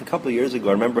couple of years ago,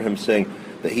 I remember him saying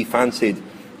that he fancied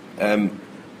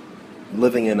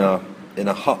living in a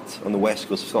hut on the west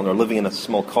coast of Scotland, or living in a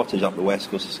small cottage up the west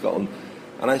coast of Scotland.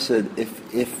 And I said,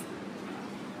 if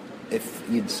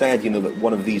you'd said, that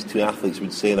one of these two athletes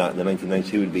would say that in the 1990s,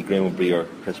 who would be Graeme Obree or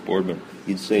Chris Bordman,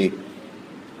 you'd say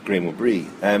Graeme Obree.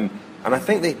 And I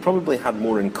think they probably had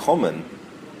more in common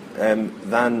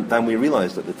than we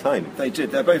realised at the time. They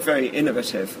did. They're both very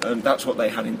innovative, and that's what they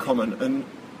had in common. And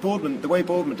Bordman, the way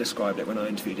Bordman described it when I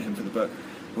interviewed him for the book,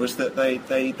 was that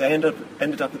they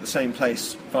ended up at the same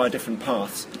place via different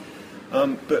paths,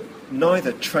 but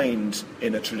neither trained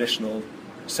in a traditional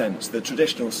sense. The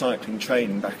traditional cycling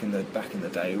training back in the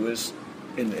day was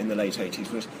in the late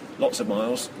 80s was lots of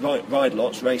miles, ride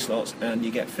lots, race lots, and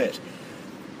you get fit.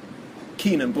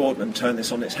 Keane and Bordman turned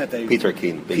this on its head. Peter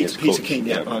Keane, Peter Keane,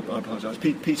 yeah. I apologise.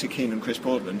 Peter Keane and Chris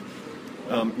Bordman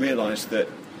realised that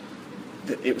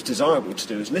it was desirable to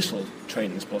do as little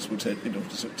training as possible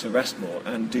to rest more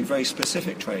and do very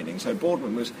specific training. So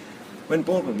when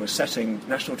Bordman was setting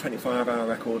national 25-hour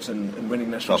records and winning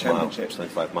national championships,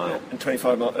 25 mile, and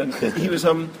 25 mile, and he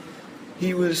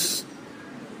was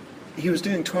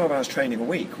doing 12 hours training a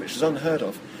week, which was unheard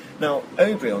of. Now,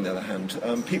 Obree, on the other hand,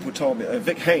 people told me,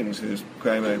 Vic Haynes, who's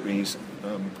Graeme Obree's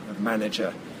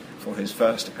manager for his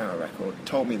first hour record,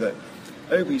 told me that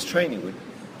Obree's training would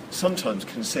sometimes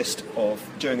consist of,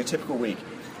 during a typical week,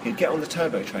 he'd get on the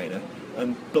turbo trainer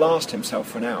and blast himself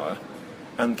for an hour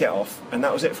and get off, and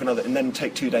that was it for another, and then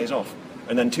take 2 days off,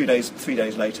 and then 3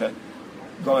 days later,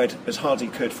 ride as hard as he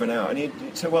could for an hour. And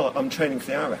he'd say, well, I'm training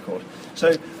for the hour record.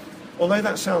 So, although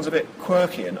that sounds a bit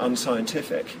quirky and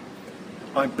unscientific,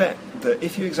 I bet that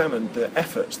if you examined the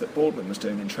efforts that Bordman was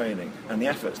doing in training and the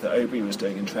efforts that Obree was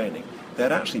doing in training,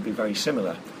 they'd actually be very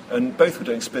similar. And both were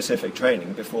doing specific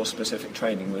training before specific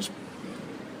training was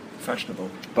fashionable.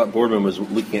 But Bordman was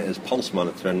looking at his pulse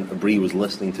monitor and Obree was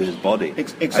listening to his body.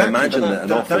 Exactly. I imagine that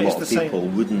an awful that lot of people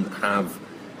wouldn't have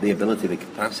the ability, the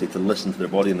capacity to listen to their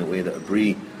body in the way that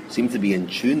Obree seemed to be in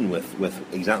tune with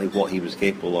exactly what he was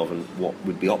capable of and what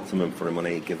would be optimum for him on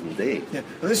any given day. Yeah,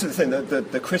 well, this is the thing.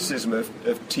 The criticism of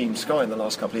Team Sky in the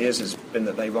last couple of years has been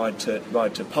that they ride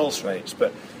to pulse rates,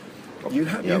 but you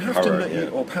have to know,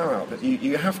 or power output.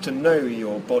 You have to know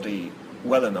your body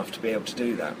well enough to be able to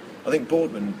do that. I think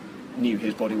Bordman knew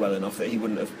his body well enough that he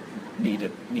wouldn't have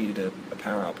needed a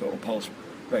power output or pulse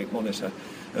rate monitor.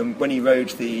 When he rode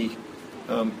the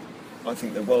I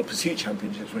think the World Pursuit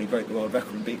Championships, when he broke the world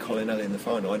record and beat Collinelli in the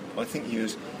final, I think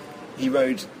he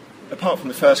rode, apart from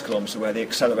the first kilometre where the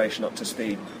acceleration up to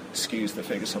speed skews the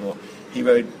figure somewhat, he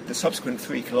rode the subsequent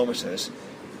 3 kilometres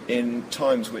in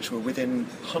times which were within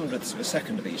hundredths of a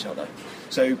second of each other.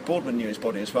 So Bordman knew his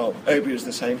body as well. Obree was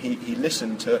the same. He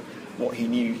listened to what he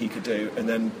knew he could do and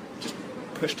then just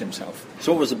pushed himself.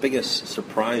 So what was the biggest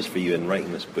surprise for you in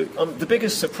writing this book? The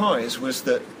biggest surprise was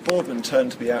that Bordman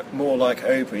turned to be more like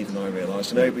Obree than I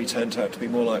realised, and Obree turned out to be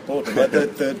more like Bordman. Like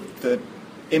the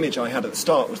image I had at the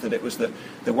start was that it was the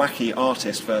wacky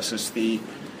artist versus the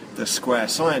square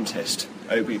scientist,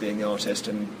 Obree being the artist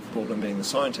and Bordman being the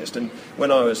scientist. And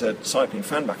when I was a cycling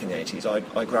fan back in the 80s,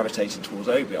 I gravitated towards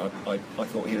Obree. I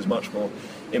thought he was much more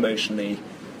emotionally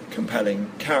compelling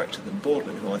character than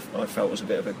Bordman, who I felt was a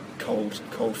bit of a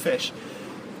cold fish.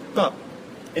 But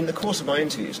in the course of my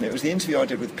interviews, and it was the interview I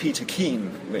did with Peter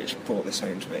Keane which brought this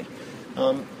home to me,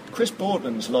 Chris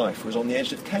Boardman's life was on the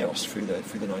edge of chaos through the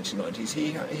 1990s.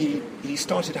 He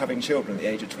started having children at the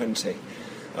age of 20.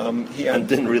 And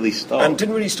didn't really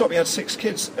stop. He had 6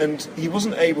 kids, and he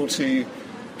wasn't able to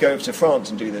go over to France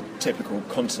and do the typical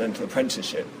continental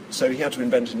apprenticeship. So he had to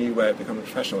invent a new way of becoming a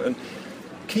professional. And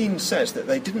Keane says that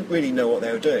they didn't really know what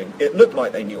they were doing. It looked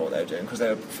like they knew what they were doing because they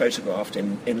were photographed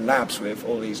in labs with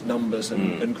all these numbers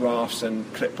and graphs and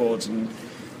clipboards and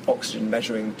oxygen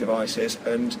measuring devices,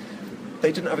 and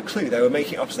they didn't have a clue. They were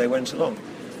making it up as they went along.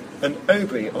 And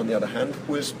Obree, on the other hand,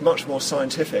 was much more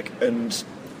scientific and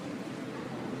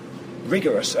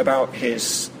rigorous about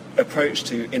his approach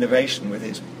to innovation with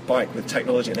his bike, with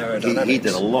technology and aerodynamics. He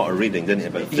did a lot of reading, didn't he,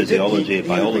 about physiology,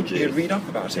 biology. He'd read up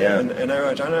about it and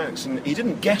aerodynamics, and he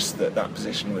didn't guess that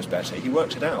position was better. He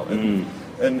worked it out, and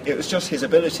it was just his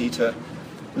ability to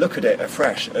look at it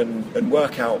afresh and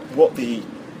work out what was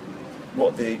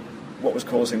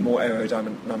causing more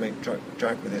aerodynamic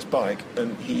drag with his bike,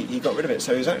 and he got rid of it.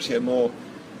 So he was actually a more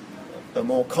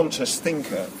conscious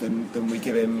thinker than we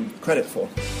give him credit for.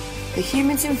 The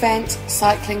Humans Invent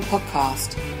Cycling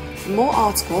Podcast. For more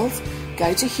articles,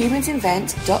 go to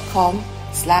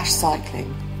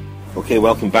humansinvent.com/cycling. Okay,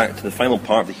 welcome back to the final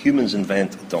part of the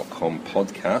humansinvent.com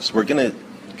podcast. We're going to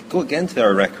go again to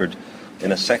our record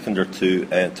in a second or two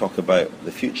and talk about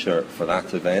the future for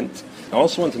that event. I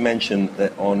also want to mention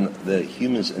that on the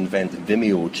Humans Invent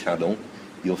Vimeo channel,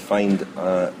 you'll find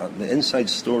the inside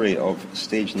story of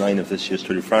Stage 9 of this year's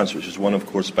Tour de France, which was won, of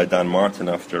course, by Dan Martin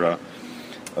after a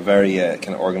very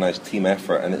kind of organised team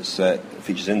effort, and it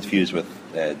features interviews with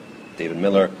David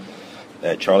Miller,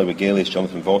 Charlie Wigalius,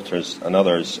 Jonathan Vaughters and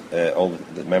others, all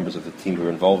the members of the team who were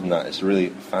involved in that. It's a really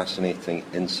fascinating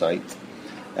insight.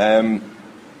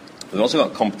 We've also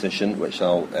got competition, which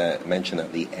I'll mention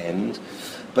at the end.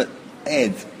 But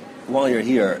Ed, while you're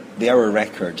here, the hour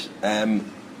record,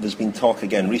 there's been talk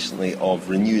again recently of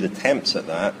renewed attempts at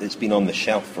that. It's been on the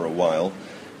shelf for a while.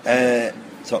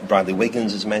 Bradley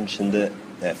Wiggins has mentioned it.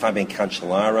 Fabian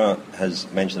Cancellara has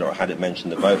mentioned it or had it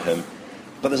mentioned about him.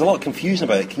 But there's a lot of confusion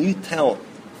about it. Can you tell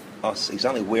us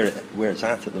exactly where it's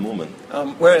at the moment?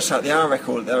 Where it's at, the hour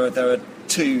record, there are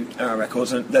 2 hour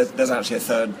records, and there's actually a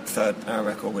third hour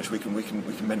record which we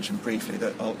can mention briefly.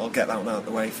 That I'll get that one out of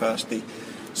the way first. I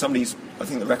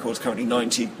think the record's currently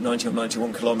 90 or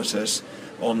 91 kilometres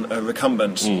on a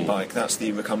recumbent bike. That's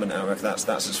the recumbent hour record. That's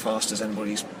as fast as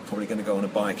anybody's probably going to go on a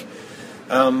bike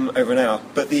over an hour.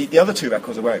 But the other 2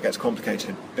 records are where it gets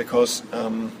complicated, because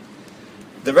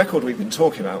the record we've been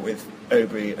talking about with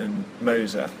Obree and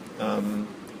Moser,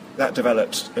 that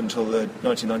developed until the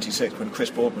 1996 when Chris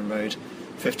Bordman rode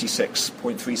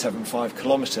 56.375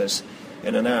 kilometres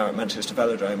in an hour at Manchester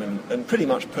Velodrome and pretty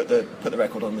much put the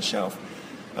record on the shelf.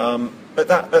 At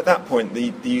that point,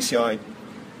 the UCI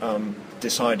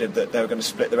decided that they were going to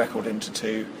split the record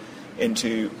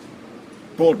into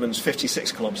Bordman's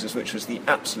 56 kilometres, which was the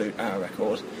absolute hour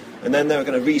record, and then they were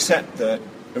going to reset the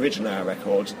original hour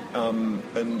record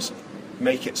and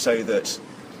make it so that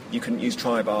you couldn't use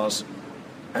tri-bars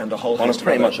and a whole host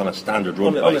pretty of much on a standard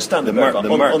road bike. On a standard road bike. The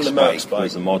Merckx bike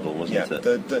was the model, wasn't it?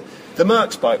 The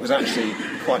Merckx bike was actually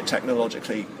quite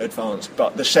technologically advanced,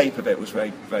 but the shape of it was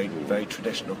very, very, very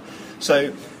traditional.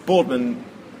 So Bordman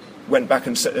went back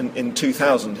and in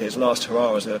 2000, his last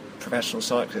hurrah as a professional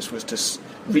cyclist was to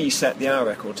reset the hour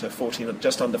record to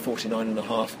just under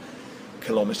 49.5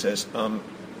 kilometres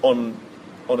on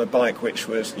a bike which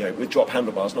was, with drop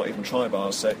handlebars, not even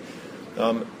tri-bars. So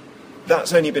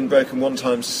that's only been broken one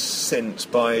time since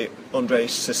by Andrei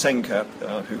Sasenka,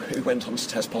 who went on to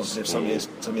test positive some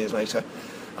years later,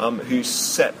 who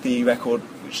set the record,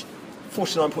 which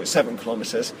 49.7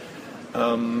 kilometres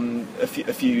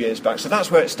a few years back. So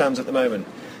that's where it stands at the moment.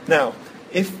 Now,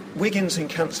 if Wiggins and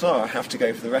Cancellara have to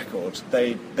go for the record,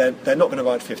 they're not going to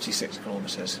ride 56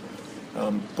 kilometres.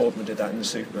 Bordman did that in the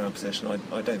Superman position.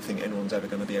 I don't think anyone's ever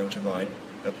going to be able to ride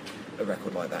a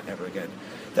record like that ever again.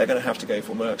 They're going to have to go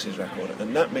for Merckx's record,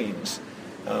 and that means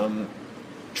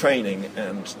training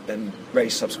and then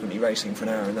subsequently racing for an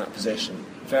hour in that position.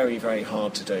 Very, very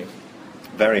hard to do.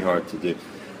 Very hard to do.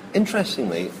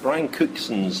 Interestingly, Brian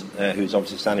Cookson's, who's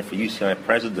obviously standing for UCI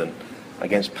president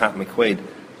against Pat McQuaid,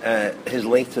 his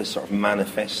latest sort of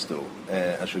manifesto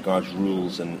as regards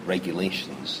rules and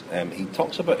regulations, he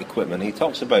talks about equipment, he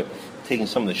talks about taking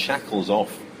some of the shackles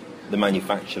off the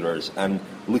manufacturers and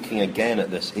looking again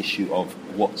at this issue of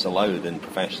what's allowed in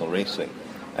professional racing.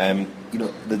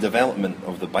 The development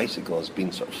of the bicycle has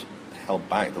been sort of held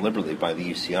back deliberately by the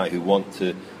UCI, who want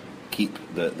to keep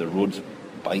the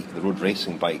road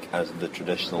racing bike as the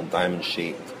traditional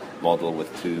diamond-shaped model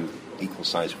with two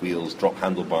equal-sized wheels, drop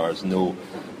handlebars, no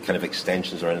kind of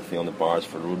extensions or anything on the bars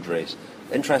for road race.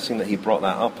 Interesting that he brought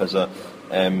that up as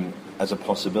a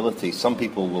possibility. Some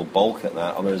people will balk at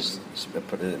that, others,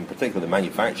 in particular the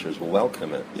manufacturers, will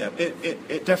welcome it. Yeah,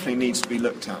 it definitely needs to be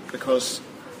looked at, because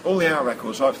all the hour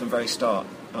records, right from the very start,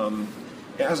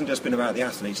 it hasn't just been about the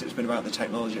athletes, it's been about the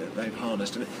technology that they've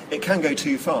harnessed, and it can go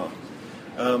too far.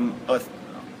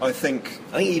 I think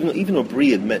even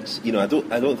Obree admits, I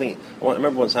don't think. I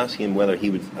remember once asking him whether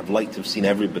he would have liked to have seen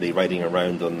everybody riding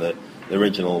around on the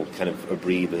original kind of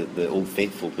Obree, the old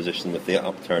faithful position with the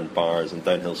upturned bars and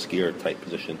downhill skier type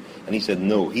position, and he said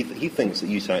no. He thinks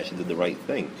that UCI actually did the right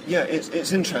thing. Yeah,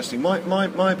 it's interesting.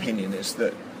 My opinion is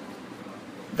that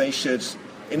they should,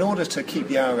 in order to keep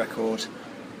the hour record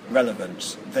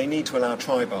relevant, they need to allow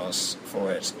tri-bars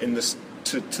for it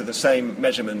to the same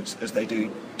measurements as they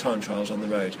do time trials on the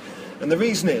road. And the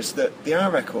reason is that the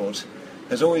hour record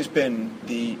has always been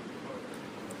the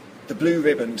blue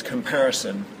ribboned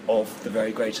comparison of the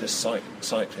very greatest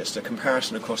cyclists, a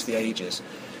comparison across the ages.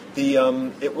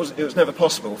 It was never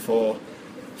possible for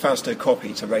Fausto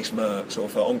Coppi to race Merckx, or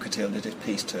for Anquetil at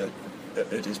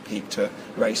his peak to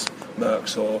race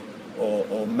Merckx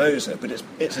or Moser, but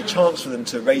it's a chance for them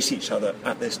to race each other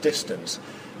at this distance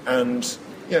and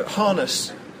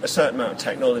harness a certain amount of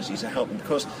technology to help them,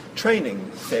 because training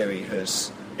theory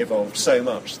has evolved so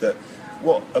much that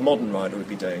what a modern rider would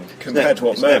be doing compared to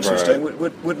what Merckx was doing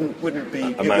wouldn't be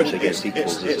a match against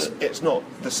equals. It's not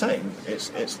the same.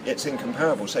 It's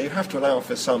incomparable. So you have to allow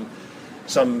for some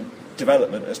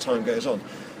development as time goes on.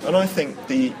 And I think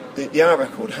the hour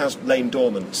record has lain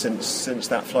dormant since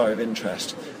that flow of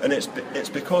interest, and it's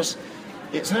because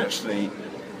it's actually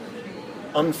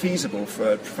unfeasible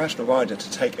for a professional rider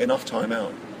to take enough time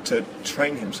out to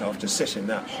train himself to sit in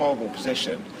that horrible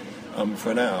position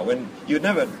for an hour, when you'd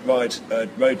never ride a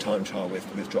road time trial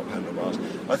with drop handlebars.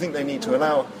 I think they need to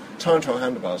allow time trial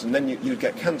handlebars, and then you'd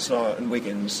get Cancellara and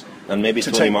Wiggins, and maybe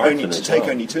to Tony take Martin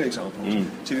only two examples,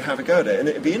 to have a go at it. And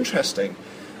it'd be interesting.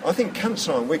 I think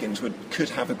Cancellara and Wiggins could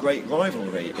have a great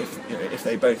rivalry if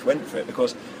they both went for it,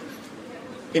 because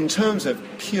in terms of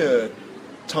pure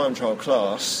time trial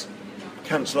class,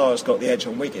 Cancellara's got the edge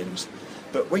on Wiggins,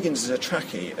 but Wiggins is a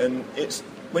trackie, and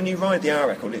when you ride the hour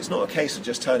record, it's not a case of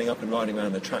just turning up and riding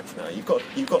around the track for now. You've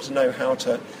got to know how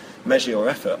to measure your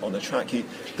effort on the track.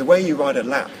 The way you ride a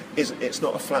lap it's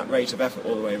not a flat rate of effort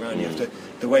all the way around.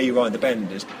 The way you ride the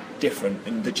bend is different,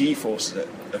 and the G-forces that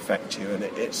affect you, and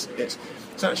it's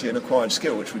actually an acquired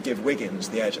skill which would give Wiggins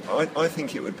the edge. I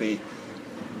think it would be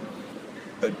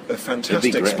a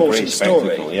fantastic sporting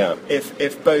story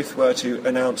if both were to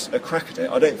announce a crack at it.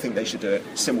 I don't think they should do it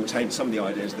simultaneously. Some of the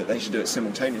ideas that they should do it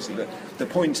simultaneously, but the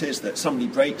point is that somebody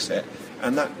breaks it,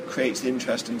 and that creates the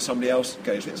interest, and somebody else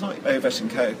goes. It's like Oves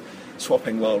and Co.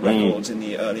 swapping world records in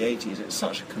the early 80s. It's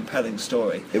such a compelling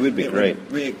story. It would be great.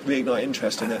 Would reignite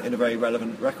interest in a very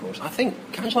relevant record. I think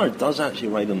Kanzler does actually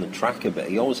ride on the track a bit.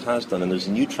 He always has done, and there's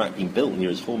a new track being built near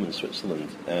his home in Switzerland,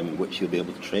 which he'll be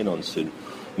able to train on soon.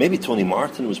 Maybe Tony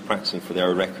Martin was practicing for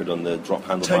their record on the drop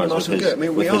handlebars with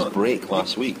his break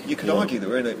last week. You could argue that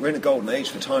we're in a golden age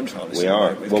for time trials. We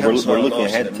are. Well, we're looking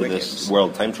ahead to this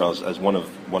World Time Trials as one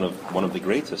of the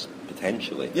greatest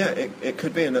potentially. Yeah, it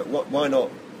could be, and why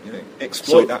not?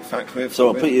 Exploit that fact with. So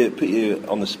I'll put you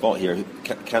on the spot here.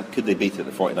 Could they beat it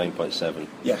at 49.7?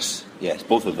 Yes. Yes,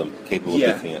 both of them capable of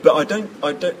beating it. But I don't.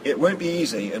 It won't be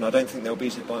easy, and I don't think they'll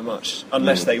beat it by much,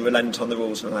 unless they relent on the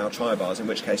rules and allow tri-bars, in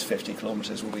which case 50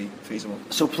 kilometres will be feasible.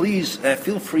 So please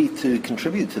feel free to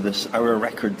contribute to this Our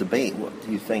Record debate. What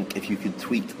do you think? If you could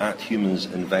tweet at Humans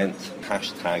Invent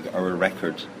hashtag Our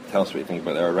Record. Tell us what you think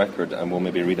about Our Record, and we'll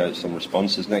maybe read out some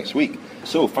responses next week.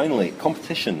 So finally,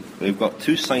 competition. We've got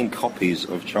 2 signed copies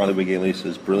of Charlie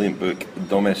Wigelius' brilliant book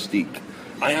Domestique.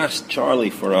 I asked Charlie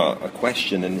for a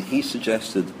question, and he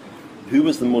suggested who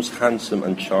was the most handsome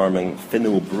and charming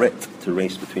Finno-Brit to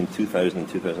race between 2000 and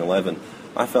 2011.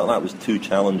 I felt that was too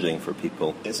challenging for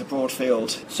people. It's a broad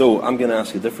field. So I'm going to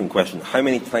ask a different question. How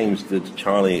many times did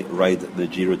Charlie ride the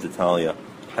Giro d'Italia?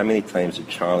 How many times did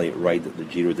Charlie ride the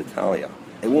Giro d'Italia?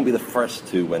 It won't be the first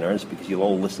 2 winners because you'll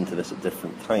all listen to this at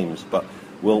different times, but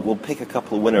we'll pick a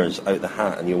couple of winners out the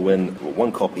hat and you'll win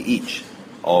 1 copy each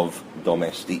of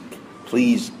Domestique.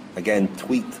 Please, again,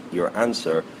 tweet your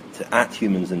answer to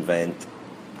 @HumansInvent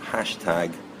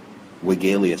hashtag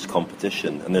Wigelius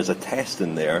competition. And there's a test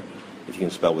in there if you can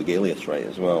spell Wigelius right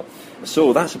as well.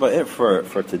 So that's about it for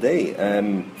today.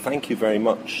 Thank you very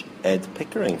much, Ed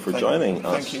Pickering, for joining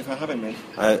us. Thank you for having me.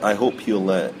 I hope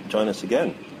you'll join us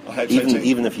again. I hope so too.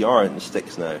 Even if you are in the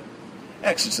sticks now.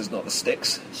 Exeter's not the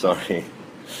sticks. Sorry.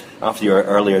 After your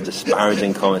earlier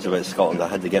disparaging comments about Scotland, I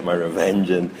had to get my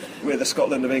revenge. And we're the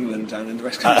Scotland of England down in the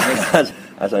West Country.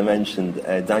 As I mentioned,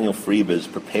 Daniel Freeb is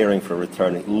preparing for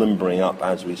return, limbering up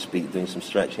as we speak, doing some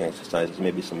stretching exercises,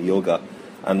 maybe some yoga.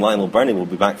 And Lionel Burney will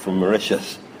be back from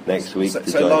Mauritius next week.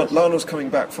 So Lionel's coming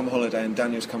back from holiday and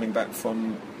Daniel's coming back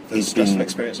from the stressful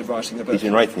experience of writing a book. He's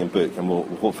been writing a book, and we'll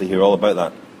hopefully hear all about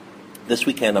that. This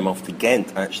weekend I'm off to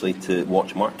Ghent, actually, to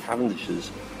watch Mark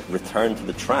Cavendish's return to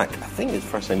the track. I think it's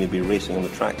the first time he'll be racing on the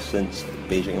track since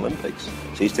Beijing Olympics.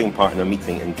 So he's taking part in a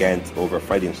meeting in Ghent over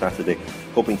Friday and Saturday,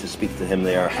 hoping to speak to him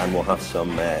there, and we'll have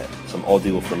some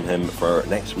audio from him for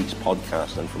next week's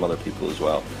podcast and from other people as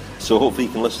well. So hopefully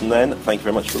you can listen then. Thank you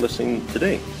very much for listening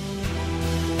today.